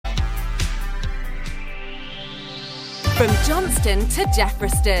From Johnston to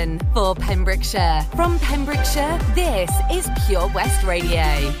Jeffreyston for Pembrokeshire. From Pembrokeshire, this is Pure West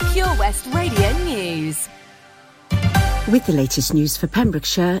Radio. Pure West Radio News. With the latest news for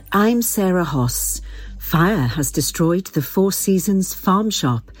Pembrokeshire, I'm Sarah Hoss. Fire has destroyed the Four Seasons farm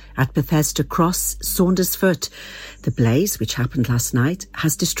shop at Bethesda Cross, Saundersfoot. The blaze, which happened last night,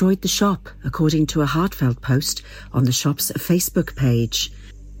 has destroyed the shop, according to a heartfelt post on the shop's Facebook page.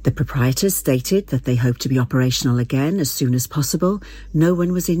 The proprietors stated that they hope to be operational again as soon as possible. No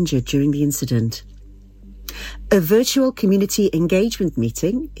one was injured during the incident. A virtual community engagement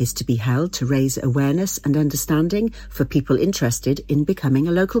meeting is to be held to raise awareness and understanding for people interested in becoming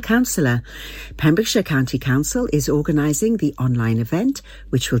a local councillor. Pembrokeshire County Council is organising the online event,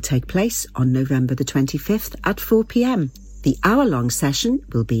 which will take place on November the 25th at 4 p.m. The hour-long session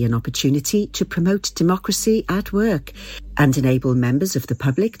will be an opportunity to promote democracy at work and enable members of the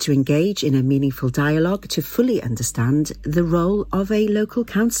public to engage in a meaningful dialogue to fully understand the role of a local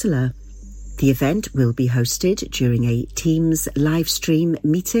councillor. The event will be hosted during a Teams live stream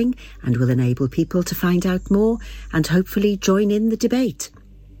meeting and will enable people to find out more and hopefully join in the debate.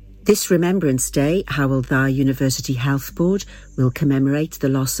 This Remembrance Day, Hywel Dda University Health Board will commemorate the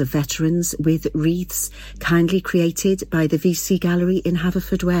loss of veterans with wreaths kindly created by the VC Gallery in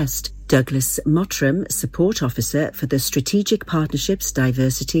Haverfordwest. Douglas Mottram, Support Officer for the Strategic Partnerships,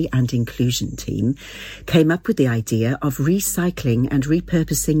 Diversity and Inclusion team, came up with the idea of recycling and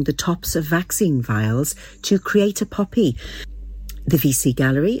repurposing the tops of vaccine vials to create a poppy. The VC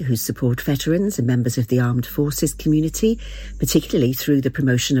Gallery, who support veterans and members of the armed forces community, particularly through the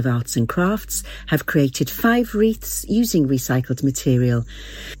promotion of arts and crafts, have created 5 wreaths using recycled material.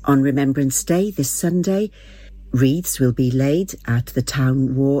 On Remembrance Day this Sunday, wreaths will be laid at the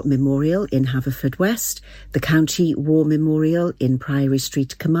Town War Memorial in Haverfordwest, the County War Memorial in Priory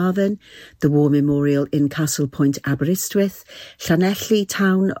Street, Carmarthen, the War Memorial in Castle Point, Aberystwyth, Llanelli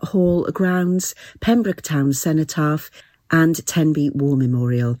Town Hall Grounds, Pembroke Town Cenotaph, and Tenby War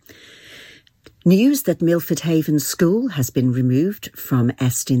Memorial. News that Milford Haven School has been removed from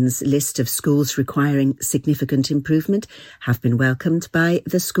Estin's list of schools requiring significant improvement have been welcomed by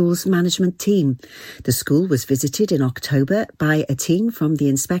the school's management team. The school was visited in October by a team from the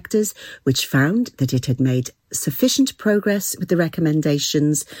inspectors, which found that it had made sufficient progress with the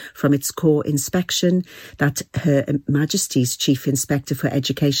recommendations from its core inspection, that Her Majesty's Chief Inspector for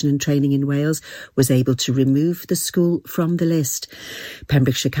Education and Training in Wales was able to remove the school from the list.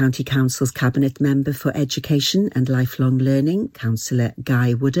 Pembrokeshire County Council's Cabinet Member for Education and Lifelong Learning, Councillor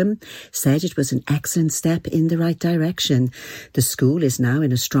Guy Woodham, said it was an excellent step in the right direction. The school is now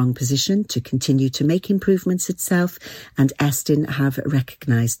in a strong position to continue to make improvements itself, and Estin have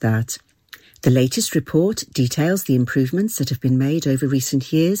recognised that. The latest report details the improvements that have been made over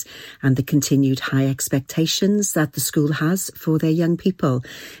recent years and the continued high expectations that the school has for their young people.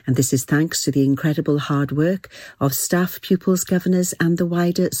 And this is thanks to the incredible hard work of staff, pupils, governors and the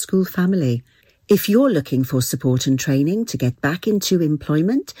wider school family. If you're looking for support and training to get back into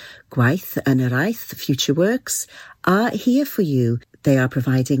employment, Gwaith and Araith Future Works are here for you. They are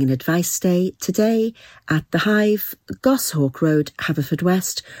providing an advice day today at the Hive, Goshawk Road,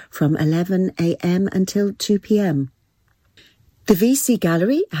 Haverfordwest, from 11 a.m. until 2 p.m. The VC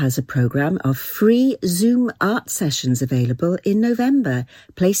Gallery has a programme of free Zoom art sessions available in November.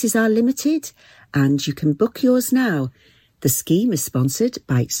 Places are limited and you can book yours now. The scheme is sponsored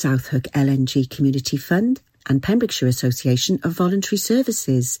by Southhook LNG Community Fund and Pembrokeshire Association of Voluntary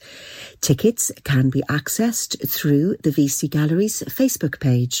Services. Tickets can be accessed through the VC Gallery's Facebook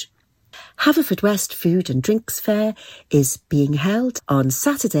page. Haverfordwest Food and Drinks Fair is being held on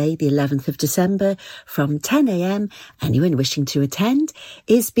Saturday, the 11th of December from 10 a.m. Anyone wishing to attend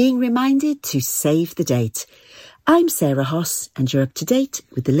is being reminded to save the date. I'm Sarah Hoss and you're up to date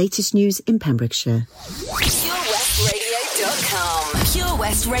with the latest news in Pembrokeshire. PureWestRadio.com. Pure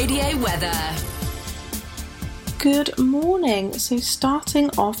West Radio weather. Good morning. So starting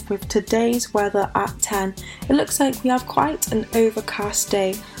off with today's weather at 10, it looks like we have quite an overcast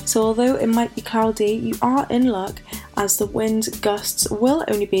day. So although it might be cloudy, you are in luck as the wind gusts will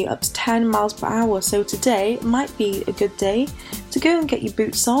only be up to 10 miles per hour. So today might be a good day to go and get your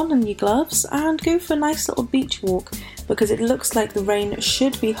boots on and your gloves and go for a nice little beach walk, because it looks like the rain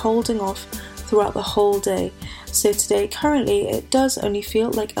should be holding off throughout the whole day. So today currently it does only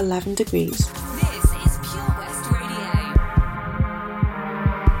feel like 11 degrees.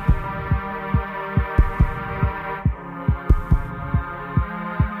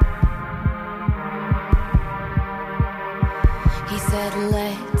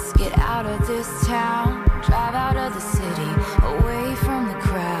 Let's get out of this town, drive out of the city, away from the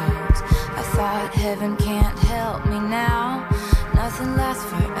crowds. I thought heaven can't help me now.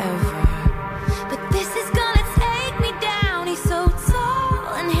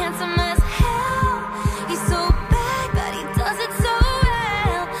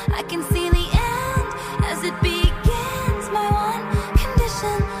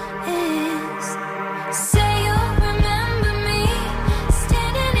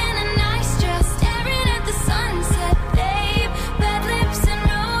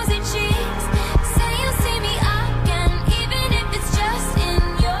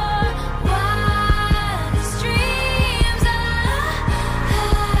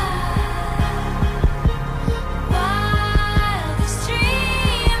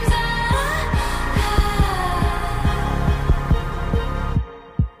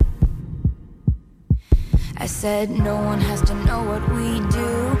 said no one has to know what we do.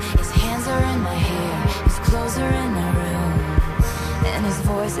 His hands are in my hair, his clothes are in our room, and his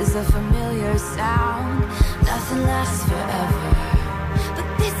voice is a familiar sound. Nothing lasts forever, but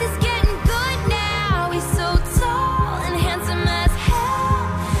this is getting good now. He's so tall and handsome as hell.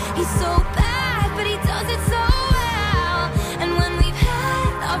 He's so bad, but he does it so well. And when we've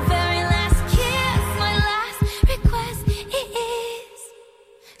had our very last kiss, my last request is,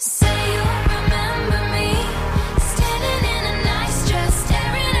 say you'll remember me, standing in a nice dress,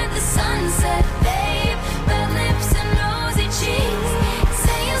 staring at the sunset, babe. Red lips and rosy cheeks.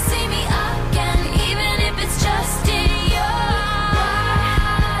 Say you'll see me again, even if it's just in your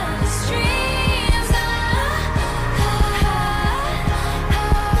wildest dreams.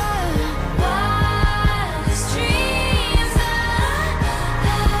 Wildest dreams.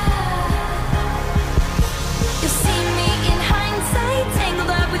 You'll see me in hindsight,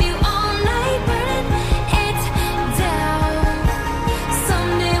 tangled up with you all night, burning it down.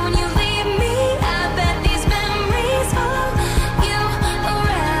 Someday when you leave me, I bet these memories follow you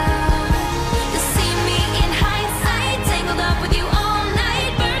around. You'll see me in hindsight, tangled up with you all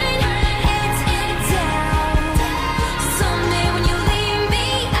night, burning it down. Someday when you leave me,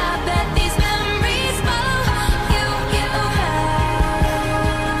 I bet these memories follow you around.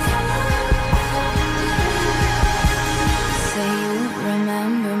 Say you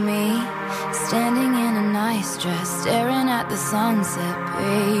remember me, standing in a nice dress, staring at the sunset,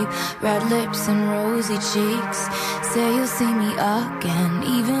 babe. Red lips and rosy cheeks. Say you'll see me again,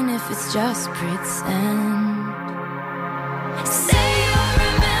 even if it's just pretend. Say you'll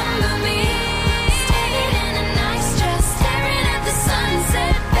remember me, standing in a nice dress, staring at the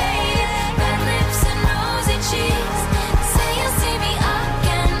sunset, babe. Red lips and rosy cheeks. Say you'll see me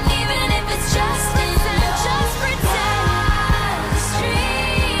again, even if it's just pretend. Just pretend. Wildest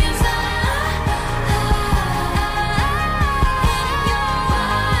dreams. In your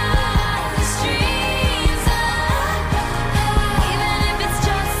wildest dreams. Even if it's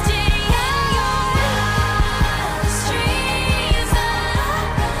just in your wildest dreams.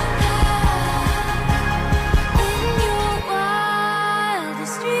 In your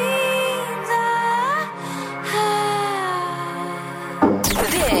wildest dreams.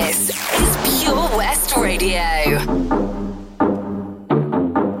 This is Pure West Radio.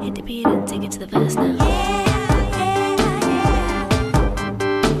 Hit the beat and take it to the verse now.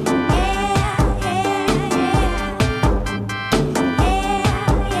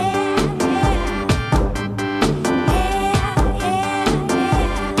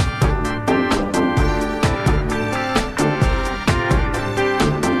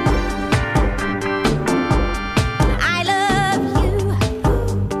 I love you,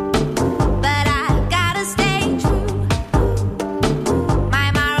 but I've gotta stay true.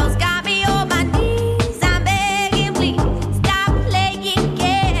 My morals got me on my knees.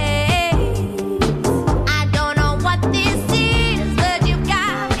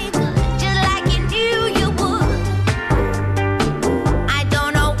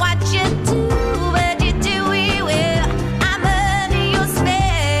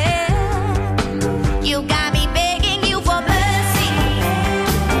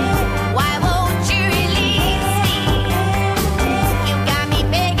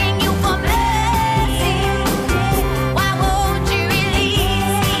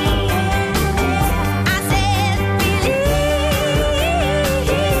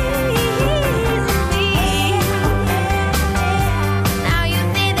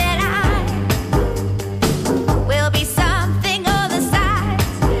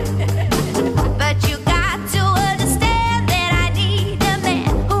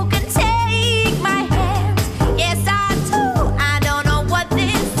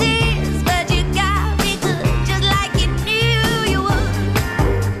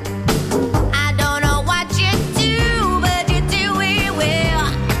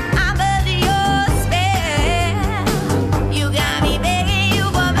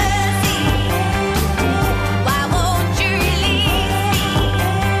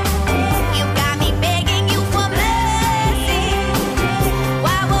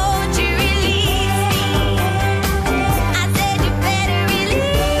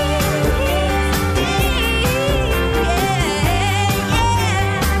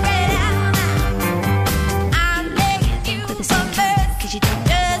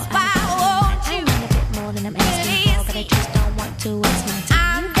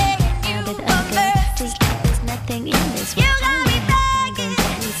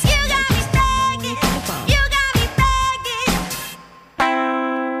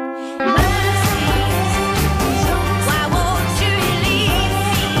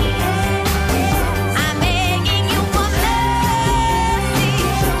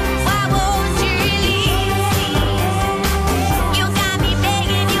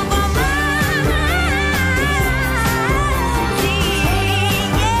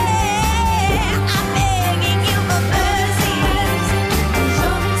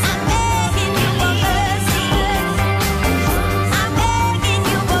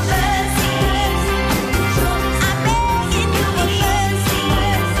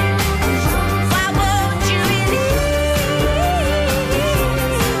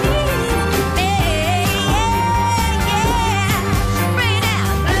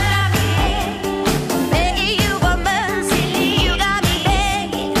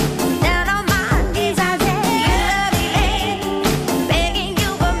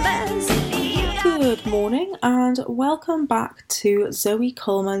 welcome back to Zoe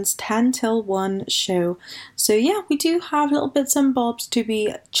Coleman's 10 till 1 show. So yeah, we do have little bits and bobs to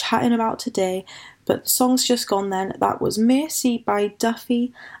be chatting about today, but the song's just gone then. That was Mercy by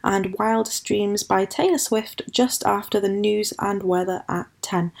Duffy and Wildest Dreams by Taylor Swift just after the news and weather at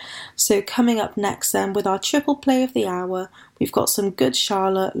 10. So coming up next then with our triple play of the hour, we've got some Good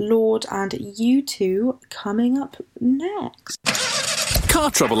Charlotte, Lord and U2 coming up next. Car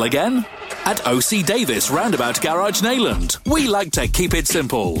trouble again? At OC Davis Roundabout Garage Neyland, we like to keep it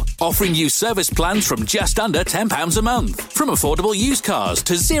simple, offering you service plans from just under £10 a month, from affordable used cars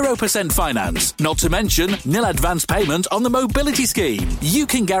to 0% finance, not to mention nil advance payment on the mobility scheme. You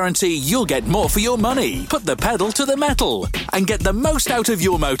can guarantee you'll get more for your money. Put the pedal to the metal and get the most out of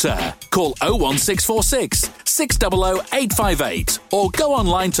your motor. Call 01646 600 858 or go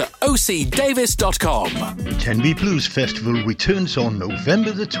online to ocdavis.com. Tenby Blues Festival returns on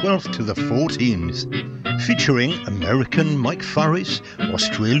November the 12th to the 14th, featuring American Mike Farris,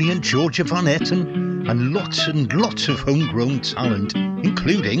 Australian Georgia Van Etten, and lots of homegrown talent,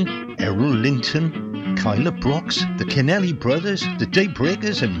 including Errol Linton, Kyla Brox, the Kennelly Brothers, the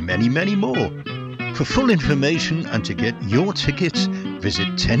Daybreakers, and many, many more. For full information and to get your tickets, visit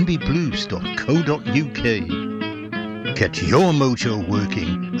tenbyblues.co.uk. Get your mojo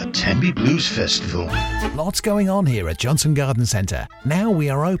working at Tenby Blues Festival. Lots going on here at Johnson Garden Centre. Now we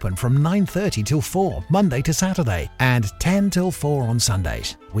are open from 9:30 till 4, Monday to Saturday, and 10 till 4 on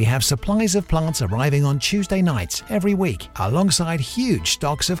Sundays. We have supplies of plants arriving on Tuesday nights every week, alongside huge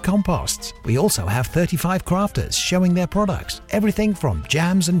stocks of composts. We also have 35 crafters showing their products, everything from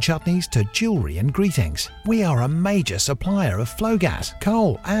jams and chutneys to jewellery and greetings. We are a major supplier of flow gas,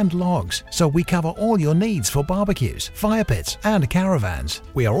 coal and logs, so we cover all your needs for barbecues, fire pits and caravans.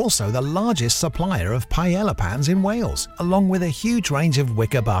 We are also the largest supplier of paella pans in Wales, along with a huge range of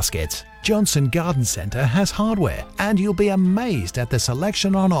wicker baskets. Johnson Garden Centre has hardware, and you'll be amazed at the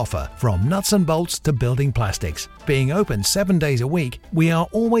selection on offer, from nuts and bolts to building plastics. Being open 7 days a week, we are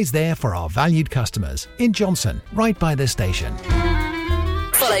always there for our valued customers. In Johnson, right by the station.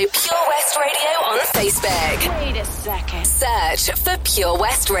 Follow Pure West Radio on Facebook. Wait a second. Search for Pure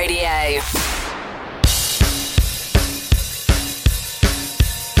West Radio.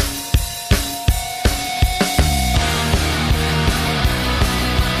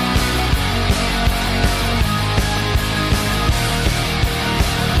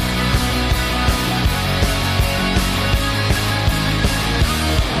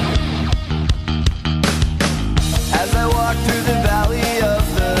 Through the valley of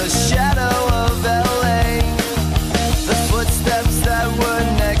the shadow of LA, the footsteps that were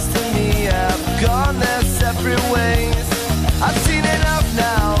next to me have gone their separate ways. I've seen enough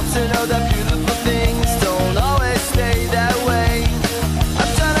now to know that beautiful things don't always stay that way.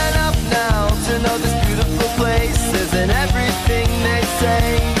 I've done enough now to know this beautiful place isn't everything they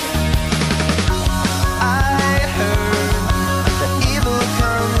say. I heard that evil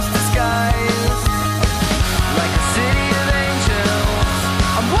comes disguised like a city of angels.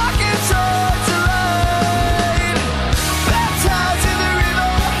 I'm walking towards the light, baptized in the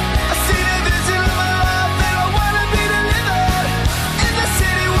river. I see the vision of my life.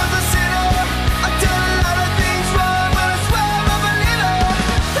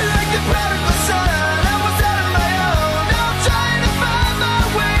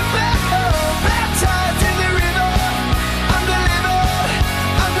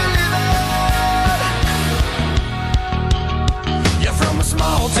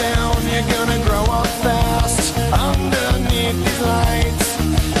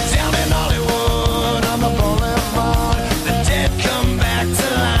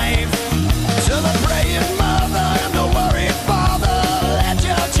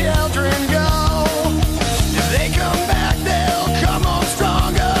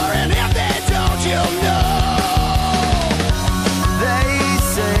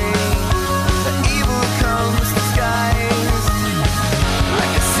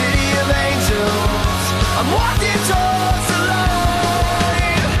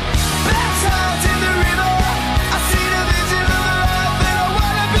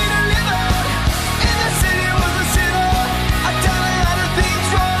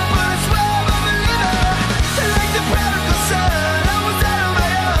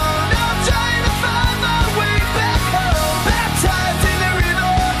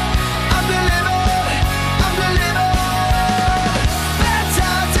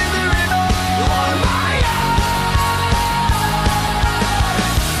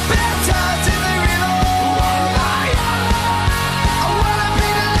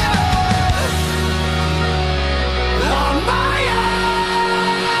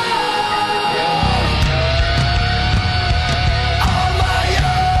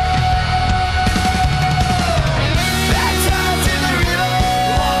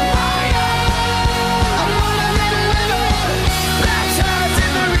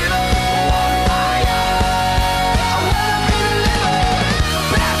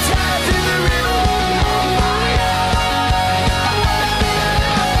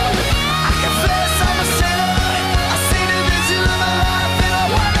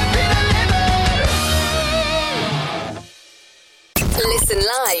 Listen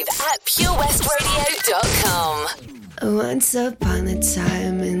live at purewestradio.com. Once upon a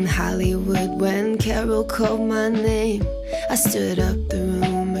time in Hollywood, when Carol called my name, I stood up, the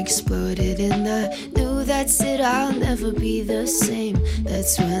room exploded, and I knew that's it, I'll never be the same.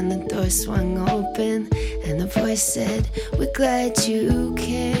 That's when the door swung open and the voice said, "We're glad you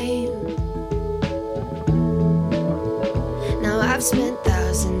came." Now I've spent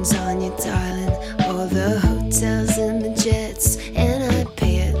thousands on you, darling, all the hotels and the jets, and I'd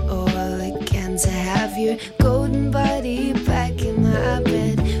pay it all again to have your golden body back in my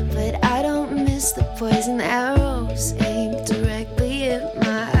bed. But I don't miss the poison arrows aimed directly at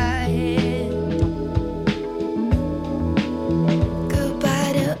my head.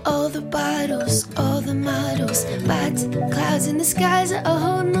 Goodbye to all the bottles, all the models, bye to the clouds in the skies that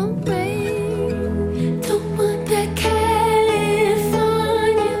hold no rain. Don't want that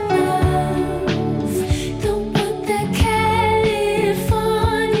California love. Don't want that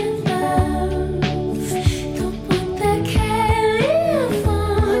California love. Don't want that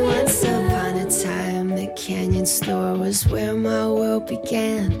California. Once upon a time, the Canyon store was where my world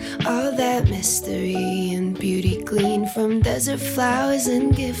began. All that mystery and beauty gleaned from desert flowers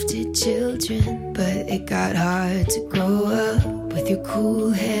and gifted children. But it got hard to grow up with your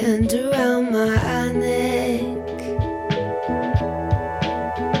cool hand around my neck.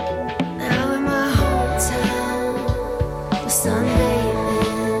 Now in my hometown, we're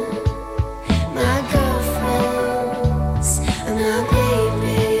sunbathing. My girlfriends and my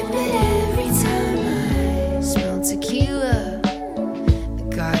baby, but every time I smell tequila, the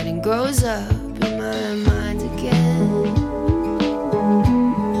garden grows up in my mind again.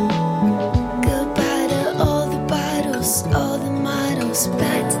 Goodbye to all the bottles, all the models,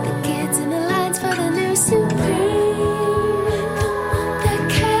 back to the kids in the lines for the new Supreme. Don't want that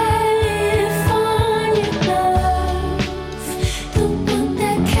California love. Don't want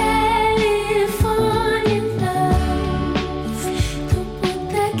that California love. Don't want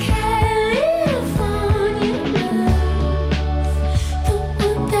that California love. Don't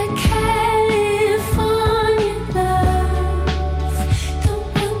want that California love. Don't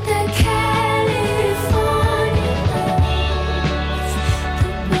want that California love.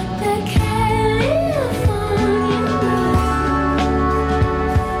 Don't want that California love.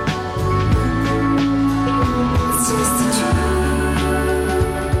 It's just a dream.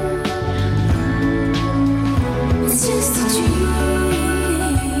 It's just a dream.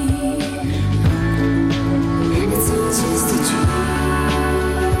 It's all just a dream.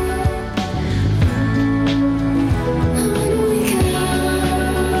 I wanna wake up.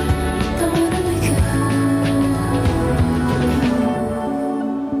 I wanna wake up.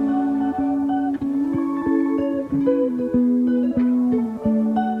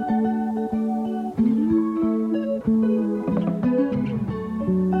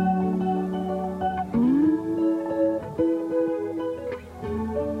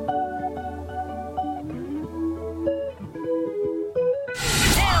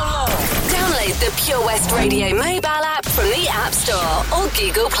 Download the Pure West Radio mobile app from the App Store or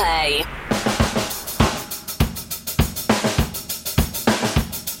Google Play.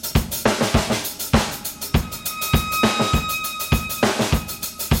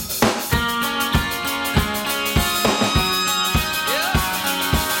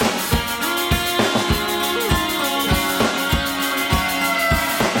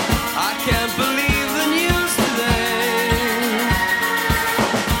 I can't believe the news today.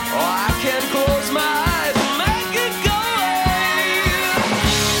 Oh, I can't close my eyes and make it go away.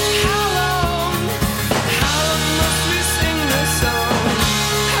 How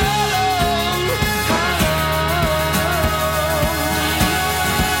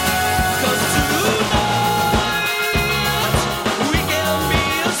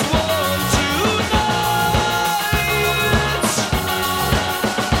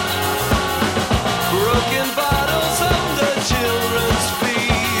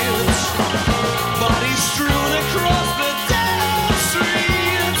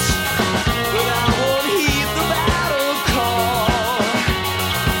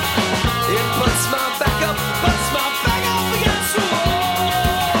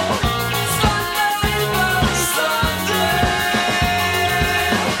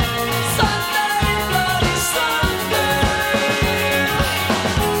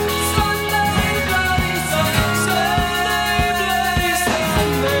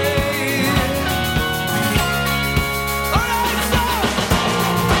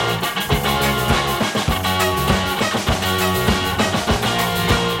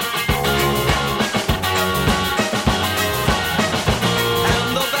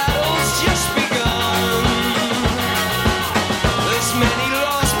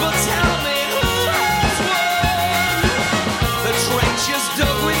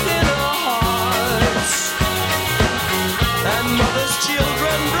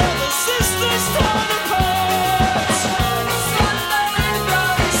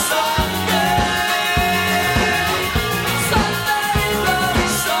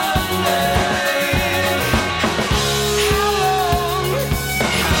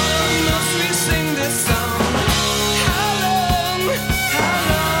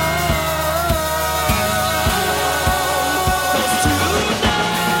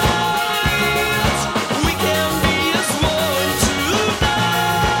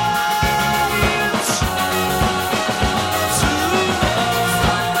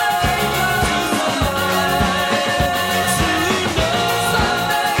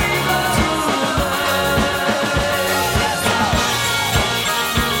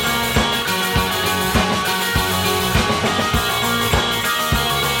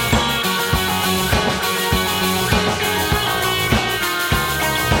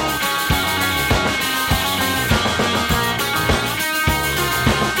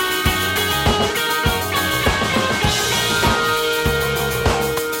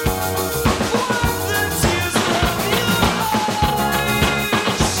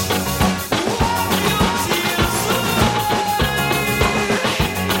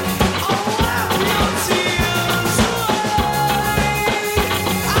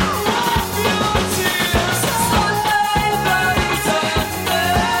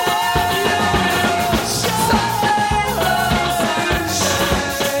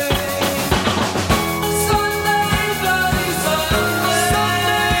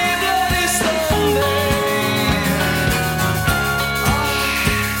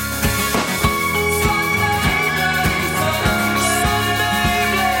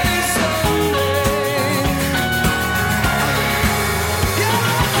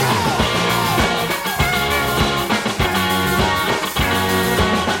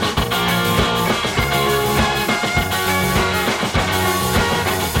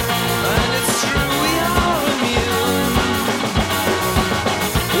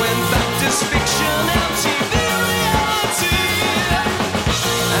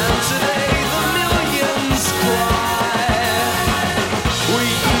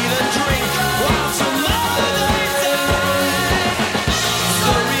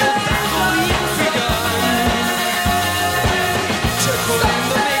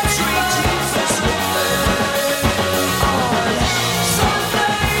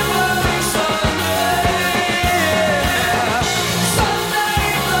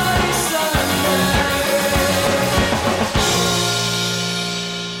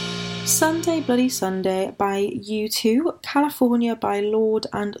Bloody Sunday by U2, California by Lord,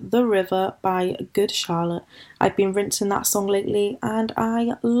 and The River by Good Charlotte. I've been rinsing that song lately and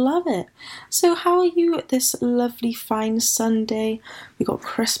I love it. So how are you this lovely fine Sunday? We got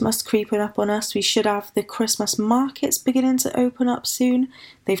Christmas creeping up on us. We should have the Christmas markets beginning to open up soon.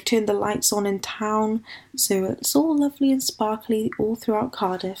 They've turned the lights on in town, so it's all lovely and sparkly all throughout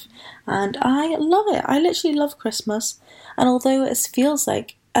Cardiff. And I love it. I literally love Christmas. And although it feels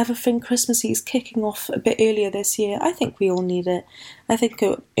like everything Christmassy is kicking off a bit earlier this year, I think we all need it. I think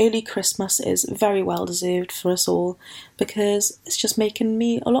early Christmas is very well deserved for us all because it's just making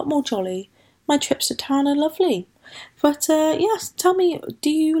me a lot more jolly. My trips to town are lovely. But yes, tell me, do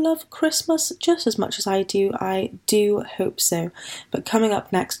you love Christmas just as much as I do? I do hope so. But coming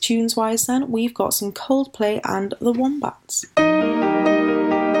up next, tunes-wise then, we've got some Coldplay and the Wombats.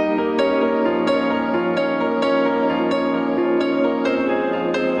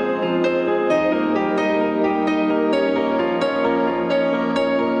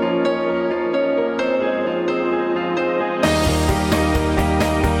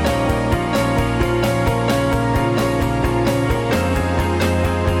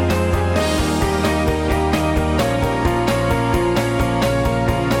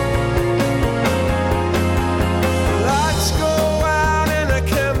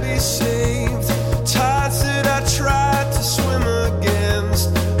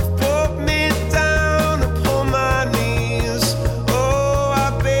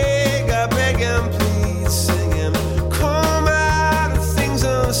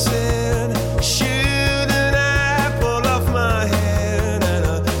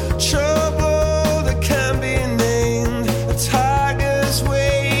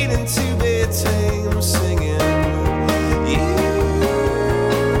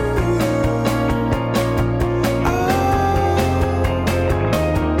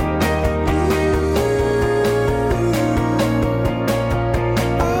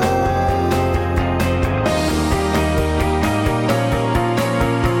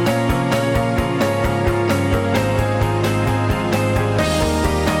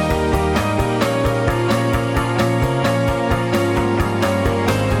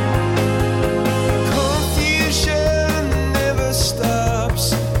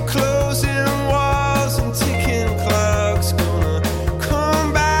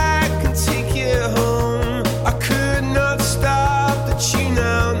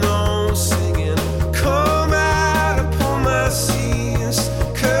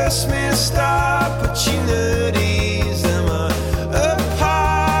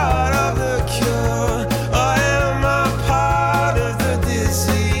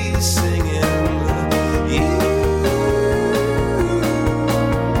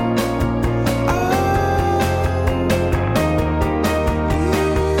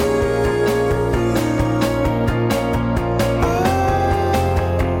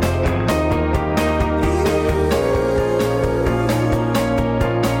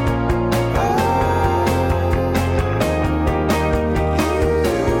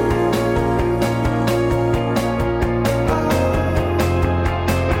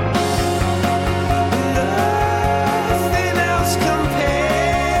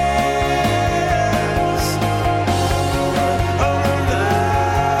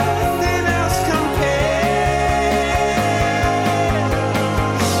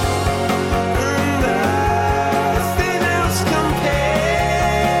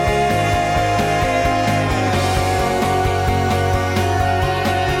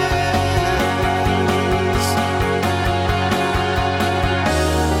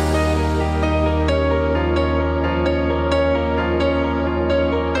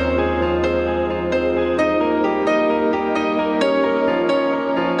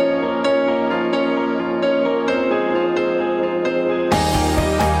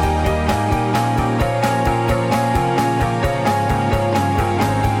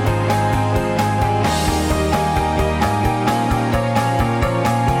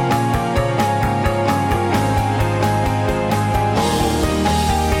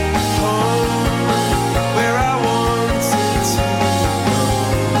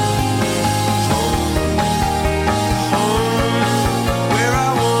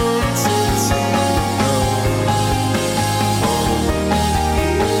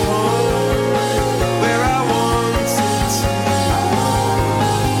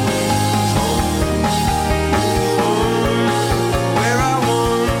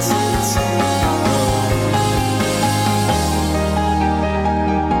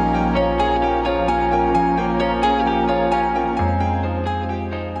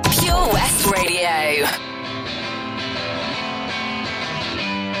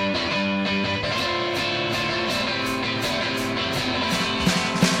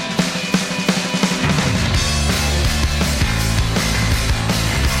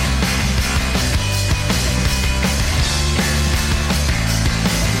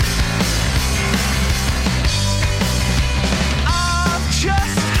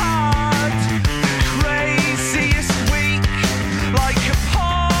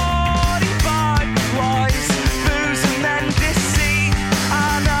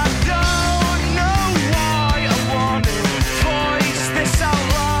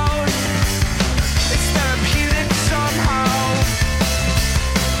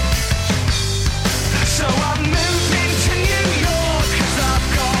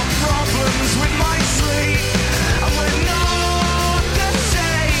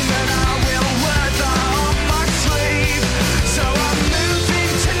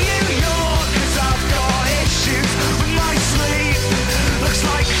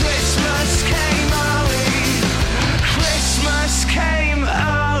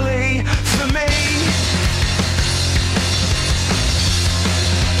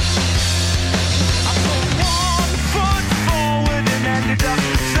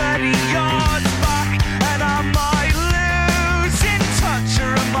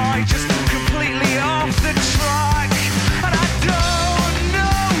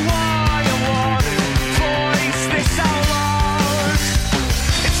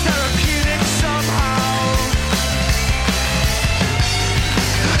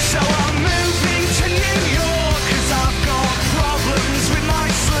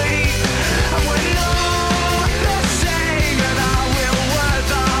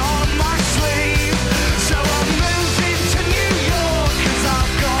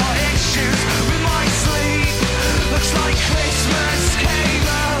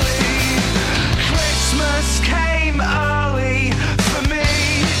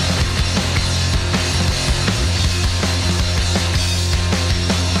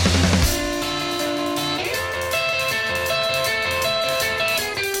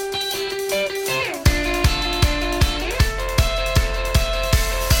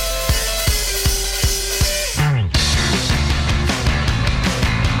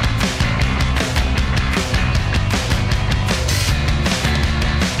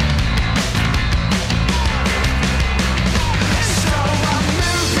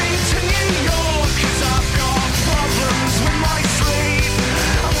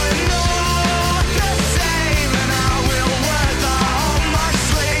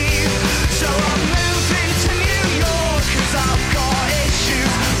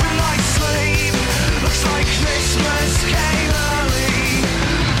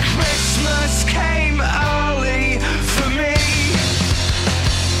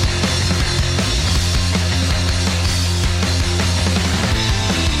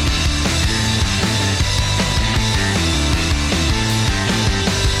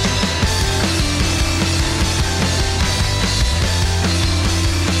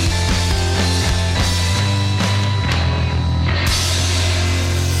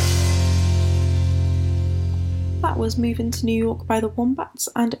 was Moving to New York by the Wombats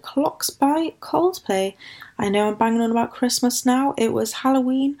and Clocks by Coldplay. I know I'm banging on about Christmas now. It was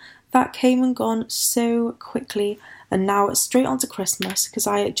Halloween. That came and gone so quickly. And now it's straight on to Christmas, because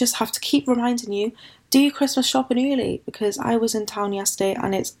I just have to keep reminding you, do your Christmas shopping early, because I was in town yesterday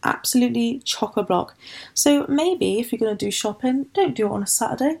and it's absolutely chock-a-block. So maybe if you're going to do shopping, don't do it on a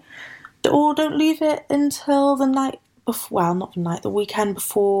Saturday, or don't leave it until the night before, well, not the night, the weekend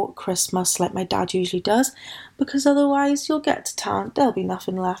before Christmas, like my dad usually does, because otherwise you'll get to town, there'll be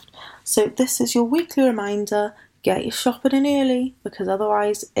nothing left. So this is your weekly reminder, get your shopping in early, because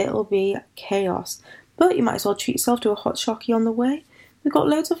otherwise it'll be chaos. But you might as well treat yourself to a hot shocky on the way. We've got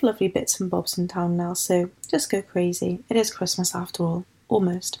loads of lovely bits and bobs in town now, so just go crazy. It is Christmas after all,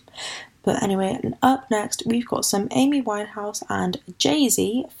 almost. But anyway, and up next, we've got some Amy Winehouse and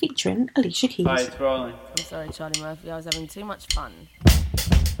Jay-Z featuring Alicia Keys. Hi, it's rolling. I'm sorry, Charlie Murphy, I was having too much fun.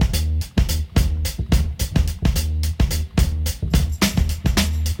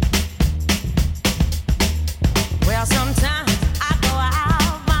 Well, sometimes I go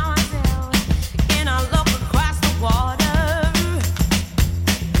out by myself and I look across the water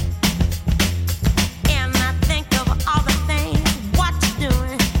and I think of all the things, what you're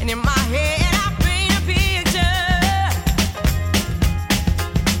doing, and in my head I paint a picture.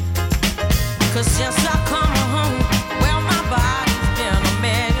 'Cause since I come home, well, my body's been a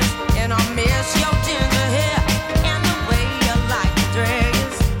mess, and I miss your ginger hair and the way you like to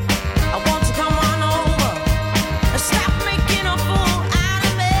dress. I want you to come on over and stop making a fool out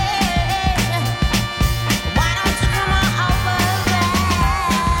of me. Why don't you come on over, Valerie?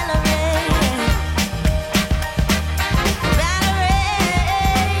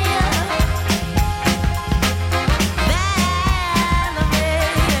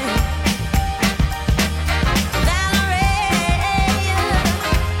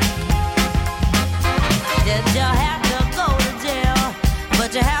 Did you have to go to jail? But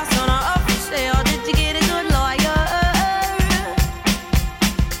your house on an up for sale. Did you get a good lawyer?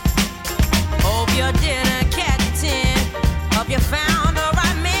 Hope you didn't catch a 10. Hope you found the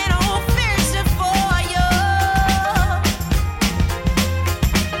right man who'll fix it for you.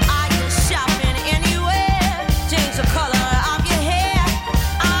 Are you shopping anywhere? Change the color of your hair.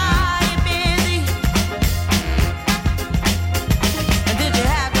 Are you busy? And did you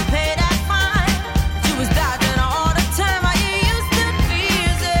have to pay that fine? You was dodging all the time. Are you used to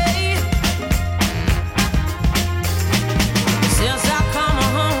busy? Since I come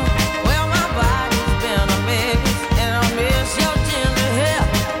home, well, my body's been a mess, and I miss your ginger hair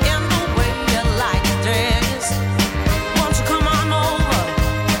and the way you like to dress. Won't you come on over?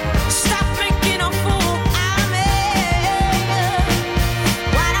 Stop making a fool out of me.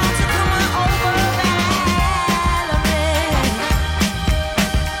 Why don't you come on over, Valerie?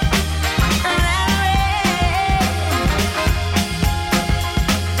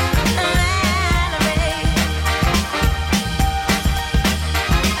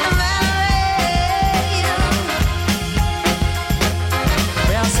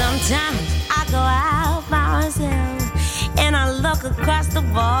 Well, sometimes I go out by myself and I look across the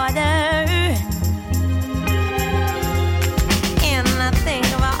border and I think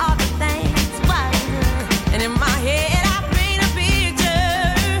about all the things, what you do, and in my head I paint a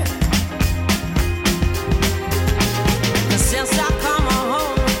picture. 'Cause since I come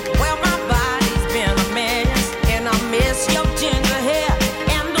home, well, my body's been a mess, and I miss your ginger hair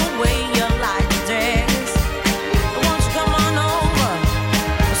and the way you like to dress. Won't you come on over?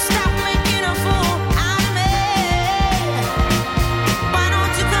 Stop making a fool out of me. Why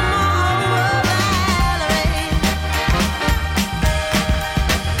don't you come on over, Valerie?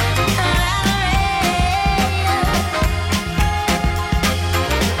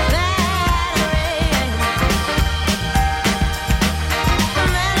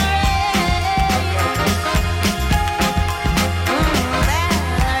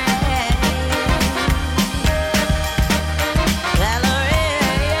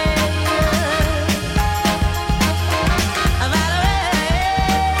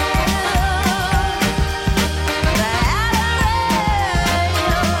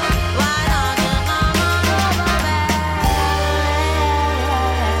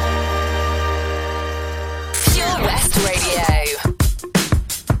 Pure West Radio.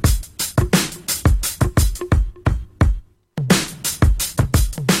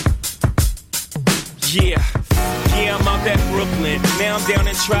 Yeah, I'm out at Brooklyn. Now I'm down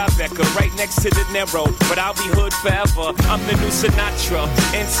in Tribeca, right next to the Narrow. But I'll be hood forever. I'm the new Sinatra.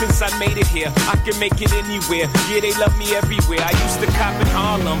 And since I made it here, I can make it anywhere. Yeah, they love me everywhere. I used to cop in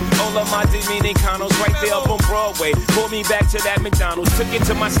Harlem. All of my Dominicanos right there up on Broadway. Pulled me back to that McDonald's, took it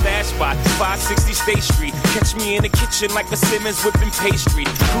to my stash spot, 560 State Street. Catch me in the kitchen like a Simmons whipping pastry.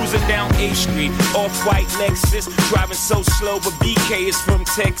 Cruising down A Street, off-white Lexus. Driving so slow, but BK is from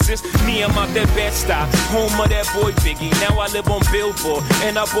Texas. Me, I'm out that Bed-Stuy, home of that boy Biggie. Now I live on Billboard,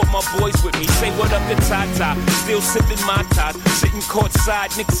 and I brought my boys with me. Say what up to Tata, still sipping my top. Sitting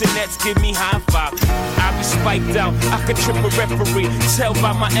courtside, Knicks and Nets give me high five. I be spiked out, I could trip a referee. Tell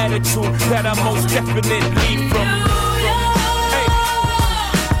by my attitude that I most definitely from.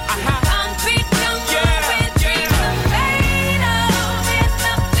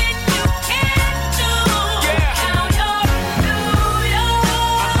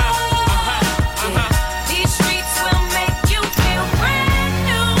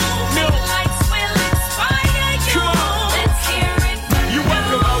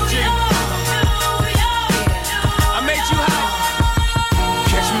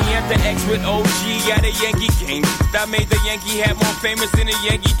 With OG at a Yankee game. That made the Yankee hat more famous than a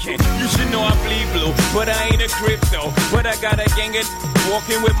Yankee can. You should know I bleed blue, but I ain't a crypto. But I got a gang of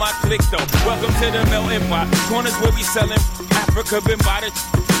walking with my click though. Welcome to the melting pot. Corners where we selling Africa been by the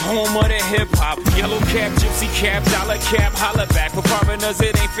home of the hip hop. Yellow cap, gypsy cap, dollar cap, holla back. For foreigners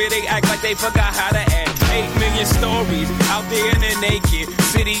it ain't fair, they act like they forgot how to act. 8 million stories out there in the naked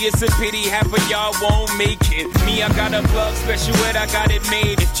city. It's a pity half of y'all won't make it. Me, I got a plug special ed, I got it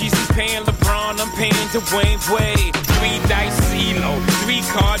made. If Jesus paying LeBron, I'm paying Dwayne Wade. 3 dice CeeLo, 3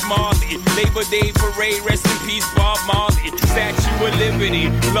 card Marley. Labor Day parade, rest in peace Bob Marley. Statue of Liberty,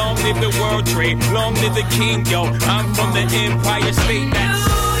 long live the World Trade, long live the King, yo. I'm from the Empire State.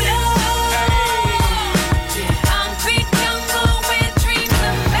 That's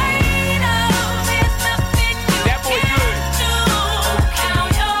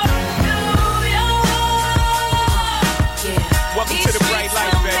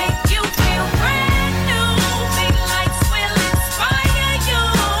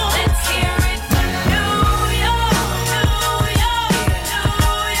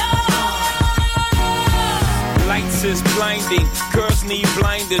is blinding. Girls need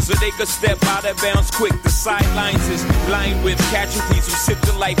blinders so they could step out of bounds quick. The sidelines is lined with casualties who sip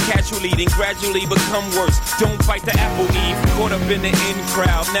the life casually, then gradually become worse. Don't fight the apple eve. Caught up in the in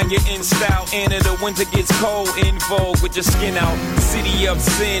crowd. Now you're in style. And in the winter gets cold. In vogue with your skin out. City of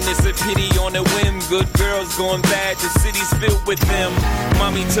sin. It's a pity on a whim. Good girls going bad. The city's filled with them.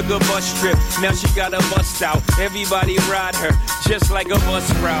 Mommy took a bus trip. Now she got a bust out. Everybody ride her just like a bus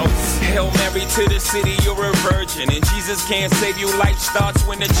route. Hail Mary to the city. You're a virgin. And Jesus can't save you. Life starts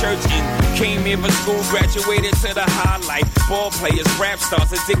when the church in. Came here for school, graduated to the highlight. Ball players, rap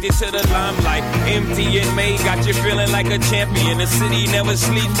stars, addicted to the limelight. Empty and May got you feeling like a champion. The city never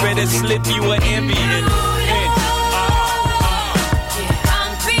sleeps, better slip you an ambient.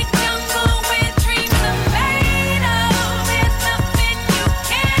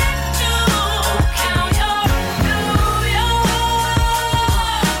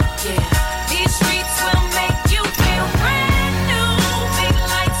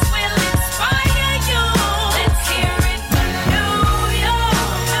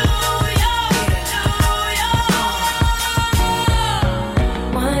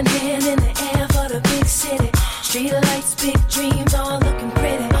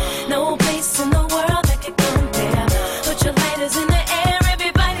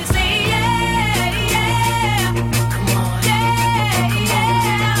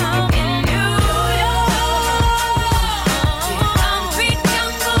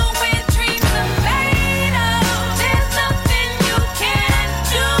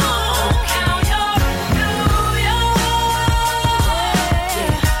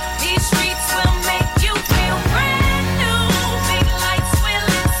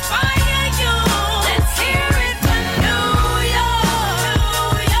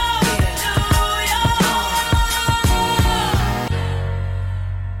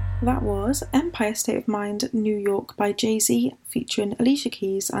 Empire State of Mind, New York by Jay-Z, featuring Alicia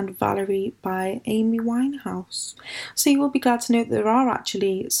Keys, and Valerie by Amy Winehouse. So you will be glad to know that there are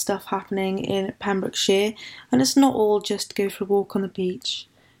actually stuff happening in Pembrokeshire, and it's not all just go for a walk on the beach.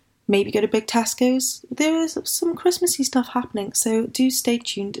 Maybe go to Big Tesco's. There is some Christmassy stuff happening, so do stay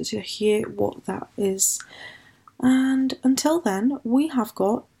tuned to hear what that is. And until then, we have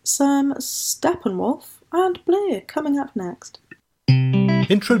got some Steppenwolf and Blair coming up next.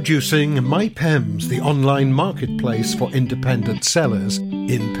 Introducing MyPems, the online marketplace for independent sellers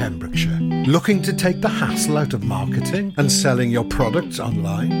in Pembrokeshire. Looking to take the hassle out of marketing and selling your products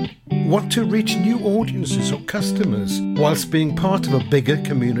online? Want to reach new audiences or customers whilst being part of a bigger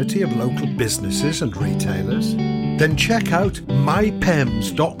community of local businesses and retailers? Then check out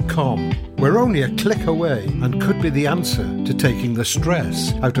mypems.com. We're only a click away and could be the answer to taking the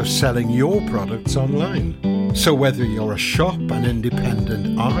stress out of selling your products online. So whether you're a shop, an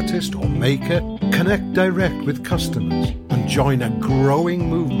independent artist or maker, connect direct with customers and join a growing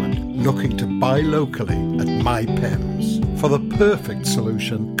movement looking to buy locally at MyPems. For the perfect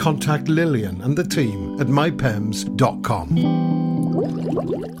solution, contact Lillian and the team at mypems.com.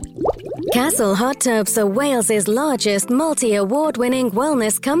 Castle Hot Tubs are Wales's largest multi-award-winning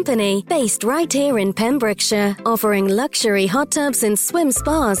wellness company, based right here in Pembrokeshire, offering luxury hot tubs and swim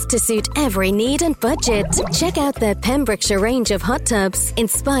spas to suit every need and budget. Check out their Pembrokeshire range of hot tubs,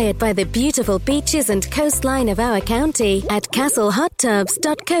 inspired by the beautiful beaches and coastline of our county, at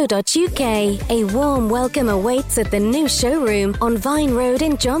castlehottubs.co.uk. A warm welcome awaits at the new showroom on Vine Road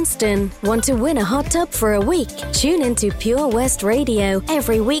in Johnston. Want to win a hot tub for a week? Tune into Pure West Radio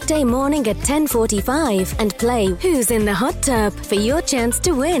every weekday morning at 10:45 and play Who's in the Hot Tub for your chance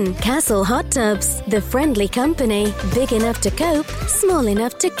to win. Castle Hot Tubs, the friendly company, big enough to cope, small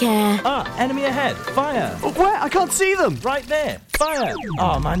enough to care. Ah, enemy ahead. Fire. Oh, where? I can't see them. Right there. Fire.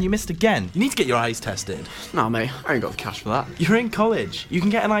 Oh man, you missed again. You need to get your eyes tested. Nah, mate, I ain't got the cash for that. You're in college. You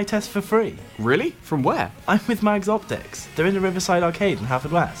can get an eye test for free. Really? From where? I'm with Mags Optics. They're in the Riverside Arcade in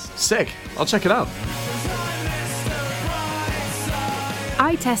Haverfordwest. Sick. I'll check it out.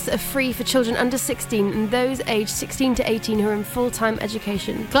 Eye tests are free for children under 16 and those aged 16 to 18 who are in full-time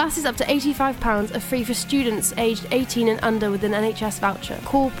education. Glasses up to £85 are free for students aged 18 and under with an NHS voucher.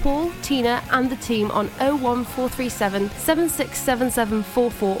 Call Paul, Tina and the team on 01437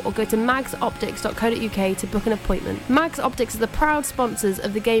 767744 or go to magsoptics.co.uk to book an appointment. Mags Optics are the proud sponsors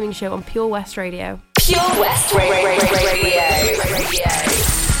of the gaming show on Pure West Radio. Pure West Radio.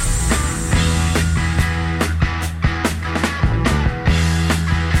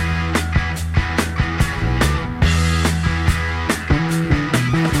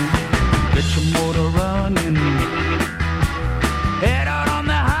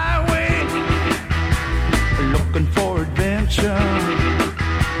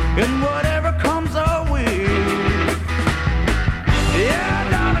 And whatever comes our way, yeah,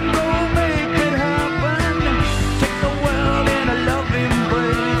 darling, go make it happen. Take the world in a loving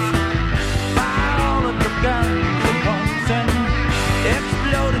embrace. Fire all of the guns at once and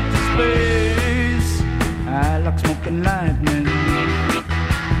explode into space. I like smoke and lightning,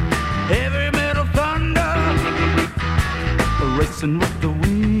 heavy metal thunder, racing with the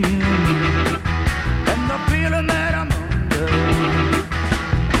wind, and the feeling that I'm under.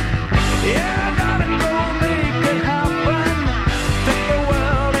 Yeah, darling, go make it happen. Take the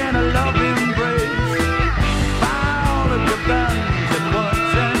world in a loving embrace. Fire all of your guns at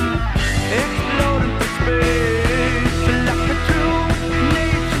once and explode into space. Like a true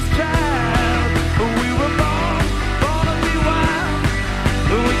nature's child, we were born to be wild.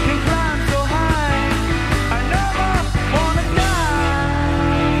 We can climb so high, I never wanna die.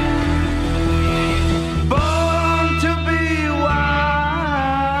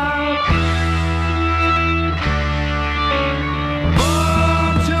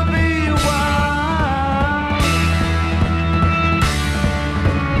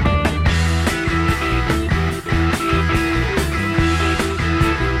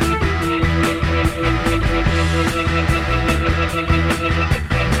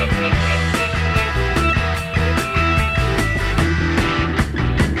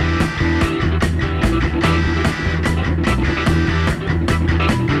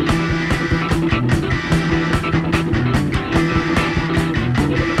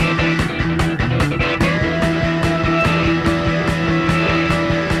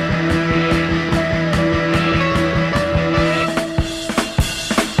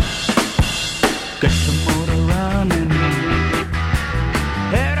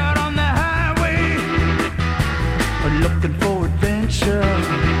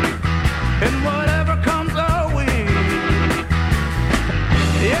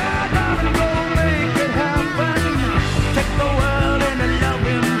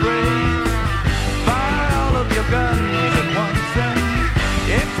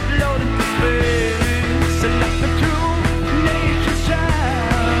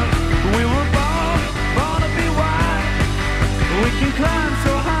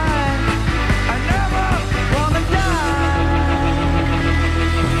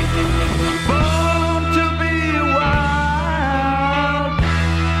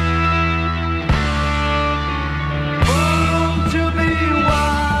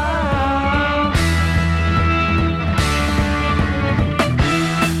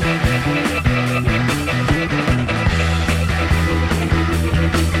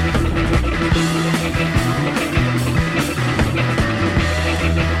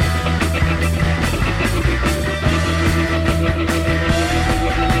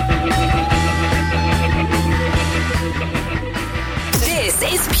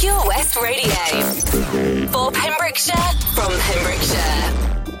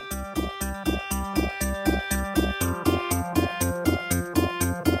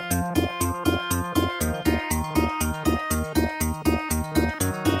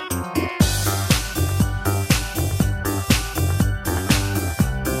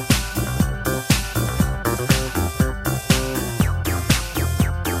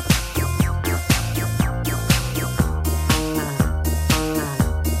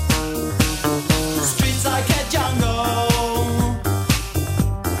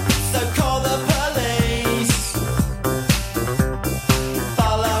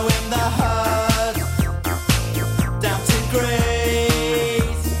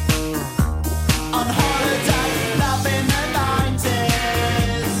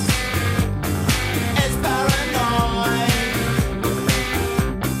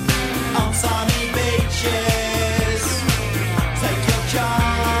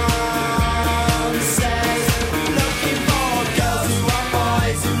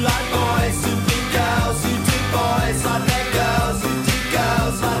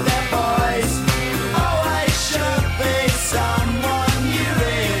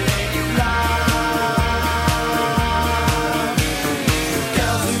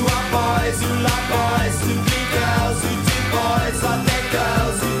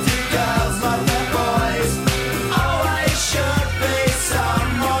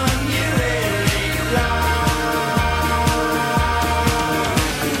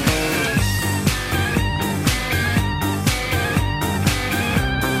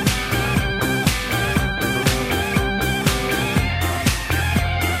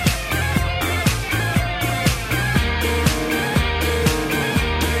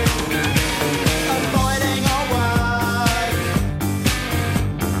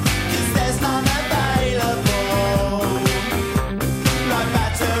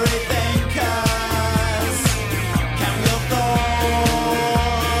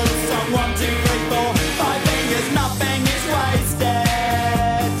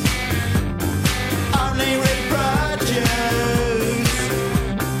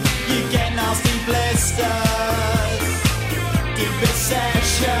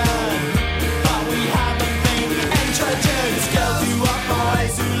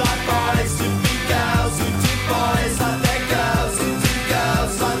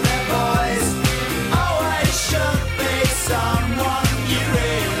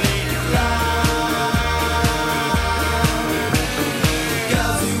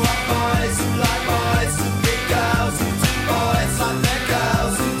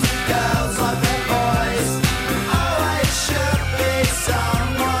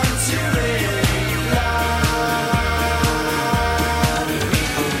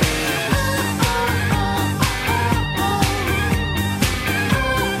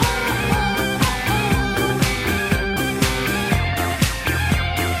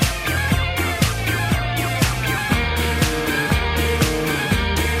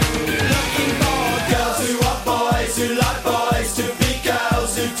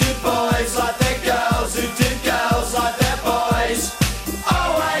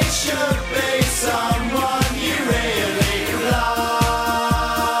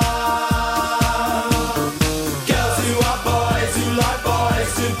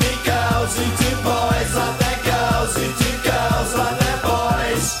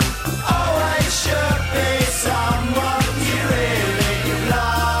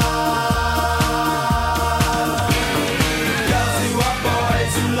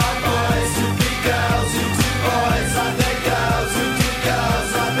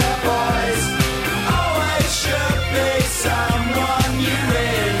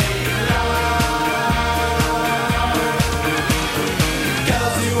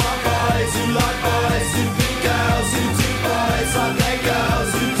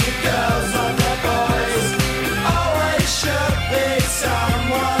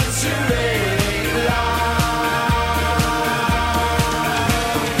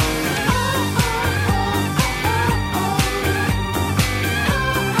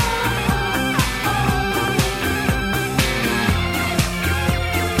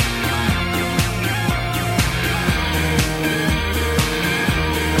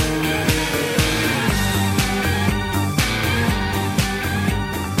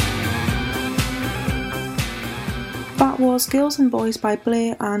 was Girls and Boys by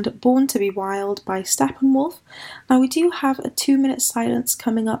Blair and Born to be Wild by Steppenwolf. Now we do have a 2-minute silence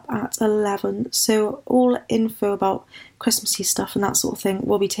coming up at 11, so all info about Christmassy stuff and that sort of thing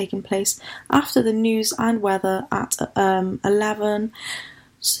will be taking place after the news and weather at 11.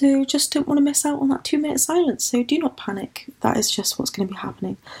 So just don't want to miss out on that 2-minute silence, so do not panic. That is just what's going to be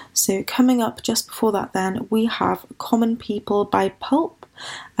happening. So coming up just before that then, we have Common People by Pulp,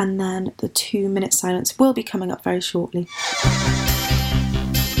 and then the 2-minute silence will be coming up very shortly.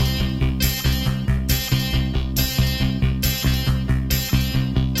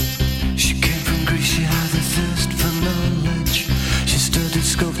 She came from Greece, she had a thirst for knowledge. She studied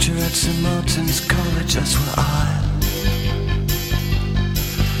sculpture at St. Martin's College, that's where I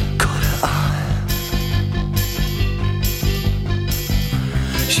caught her eye.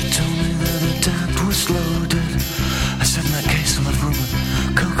 She told me that her dad was loaded. I said, in that case I'll have rum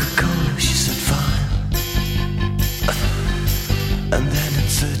and Coca-Cola. She said, fine. And then in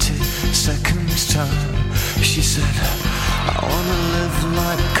 30 seconds time, she said, I wanna live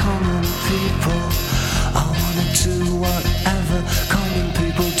like common people. I wanna do whatever common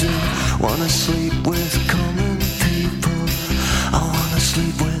people do. Wanna sleep with common people. I wanna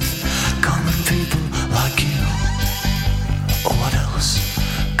sleep with common people like you. Or what else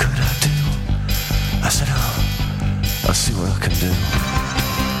could I do? I said, oh, I'll see what I can do.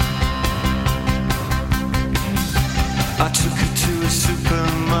 I took her to a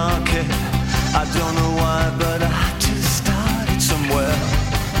supermarket. I don't know why, but I had to start it somewhere.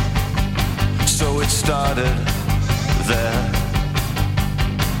 So it started there.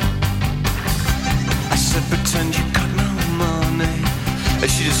 I said, pretend you got no money. And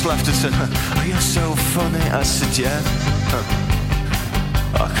she just laughed and said, oh, you're so funny. I said, yeah.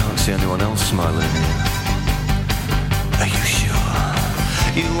 I can't see anyone else smiling here. Are you sure?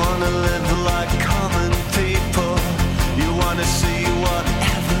 You wanna live like common people. You wanna see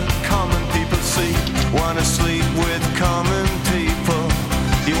whatever common people see. Wanna sleep with common people.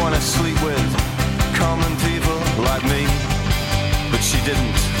 You wanna sleep with common people like me. But she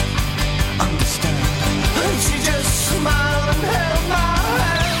didn't understand. And she just smiled and held my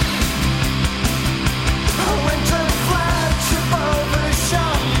hand. I went to flat to barber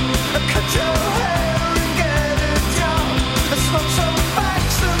shop. Cut your hair and get a job. Smoke some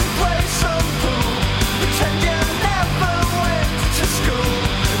facts and play some pool. Pretend you never went to school.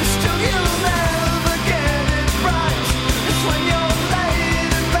 Still you'll never get it right. It's when you're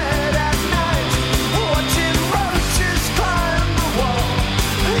laid in bed at night, watching roaches climb the wall.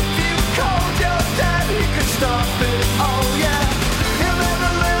 If you called your dad, he could stop it. Oh yeah. You'll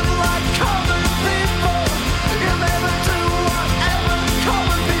never live like common people. You'll never do whatever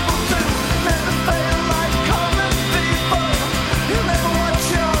common people do. Never fail like common people. You'll never watch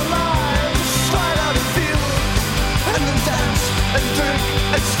your lives slide out of view. And then dance and drink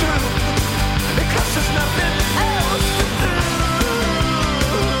and screw. Because there's nothing else to do.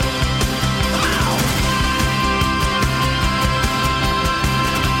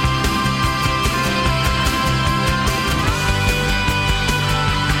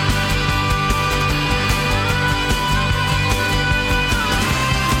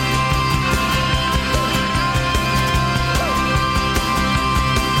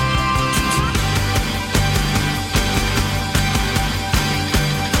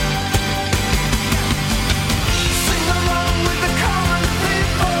 Sing along with the common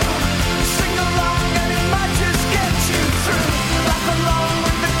people. Sing along and it might just get you through. Laugh along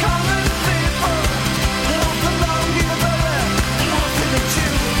with the common people. Laugh along even though they're laughing at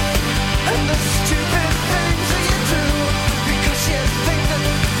you. And the stupid things that you do. Because you think that,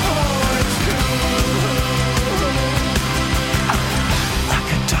 oh, it's cool. Like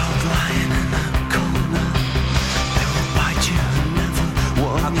a dog lying in a corner. They will bite you and never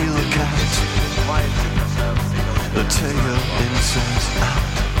warn you look at. The tail inside out.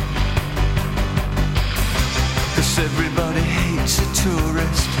 'Cause everybody hates a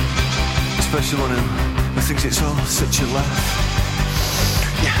tourist, especially one who thinks it's all such a laugh.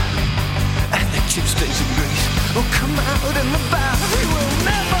 Yeah, and the chip stains in grease will come out in the bath. You will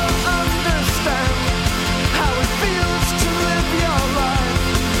never understand how it feels to live your life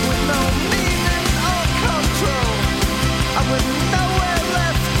with no meaning or control, and with nowhere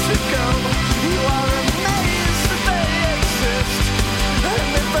left to go. You are amazed that they exist, and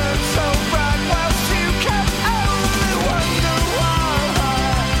they burn so bright whilst you can only wonder why.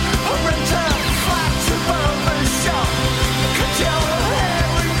 Or rent a flat above a shop, cut your hair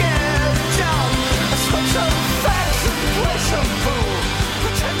and get a job. Smoke some facts and play some pool.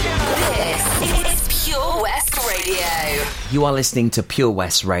 Pretend you're This is You are listening to Pure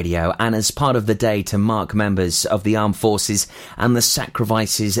West Radio, and as part of the day to mark members of the armed forces and the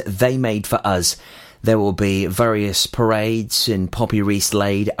sacrifices they made for us, there will be various parades in poppy wreaths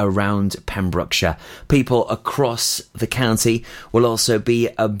laid around Pembrokeshire. People across the county will also be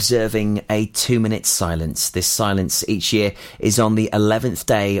observing a 2-minute silence. This silence each year is on the 11th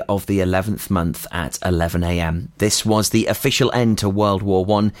day of the 11th month at 11 a.m. This was the official end to World War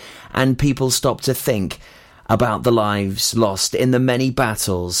I, and people stopped to think about the lives lost in the many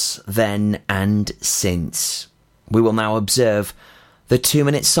battles then and since. We will now observe the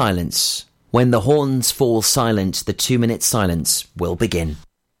 2-minute silence. When the horns fall silent, the 2-minute silence will begin.